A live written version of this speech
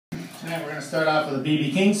Alright, we're going to start off with a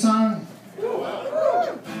b.b.king song.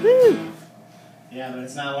 Yeah, but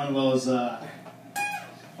it's not one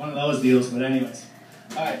of those deals, but anyways.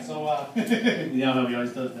 Alright, so, you know how he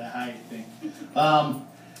always does that high thing.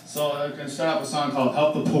 So we're going to start off with a song called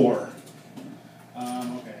Help the Poor.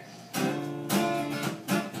 Okay.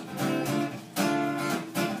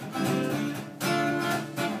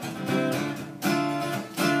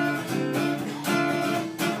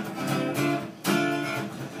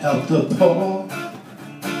 Help the poor,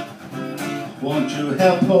 won't you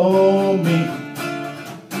help me?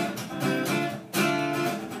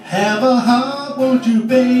 Have a heart, won't you,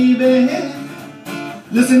 baby?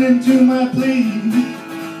 Listening to my plea.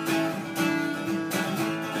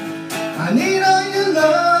 I need all your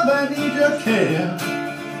love, I need your care,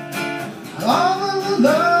 all of the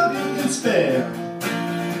love you can spare.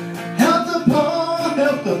 Help the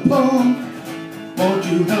poor, won't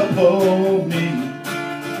you help me?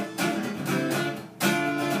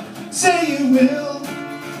 Say you will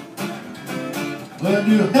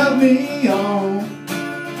you help me on?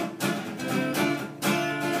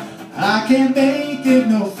 I can't make it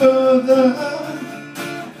no further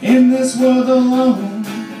in this world alone.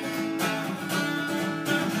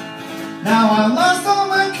 Now I lost all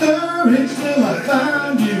my courage till I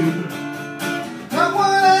found you. Got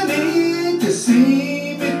what I need to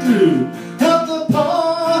see me through. Help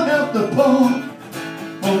the poor,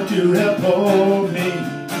 won't you help me?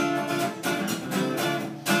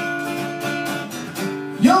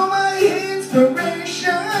 You're my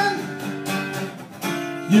inspiration.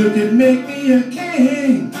 You can make me a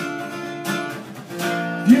king.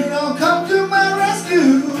 You don't come to my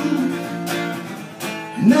rescue,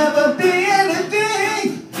 never be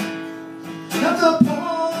anything. Help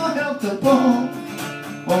the poor,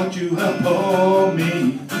 won't you help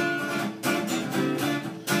me?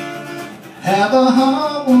 Have a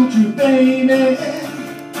heart, won't you, baby?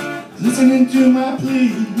 Listening to my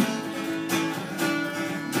pleas.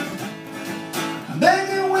 I'm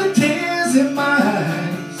begging with tears in my eyes.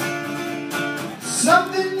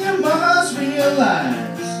 Something you must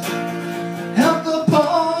realize. Help the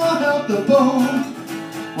poor,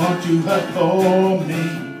 won't you help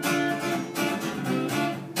me?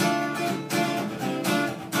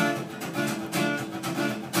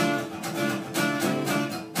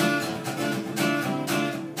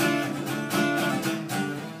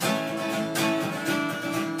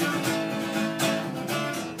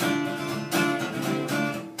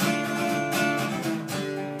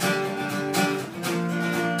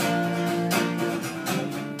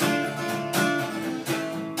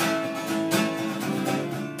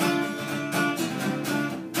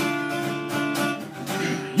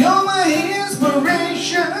 You're my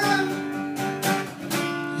inspiration.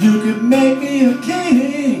 You could make me a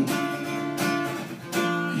king.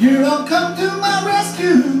 You don't come to my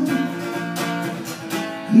rescue,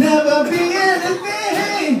 never be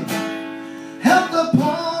anything. Help the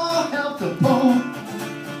poor,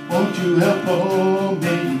 won't you help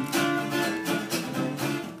me?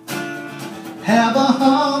 Have a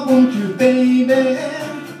heart, won't you, baby?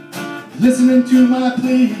 Listening to my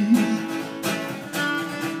pleas.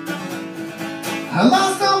 I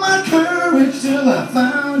lost all my courage till I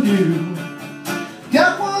found you.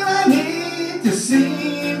 Got what I need to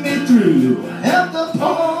see me through. Help the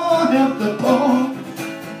poor,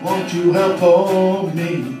 won't you help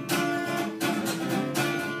me?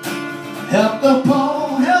 Help the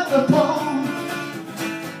poor,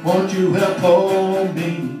 won't you help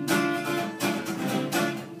me?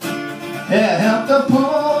 Yeah, help the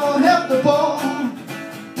poor,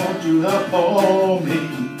 won't you help me?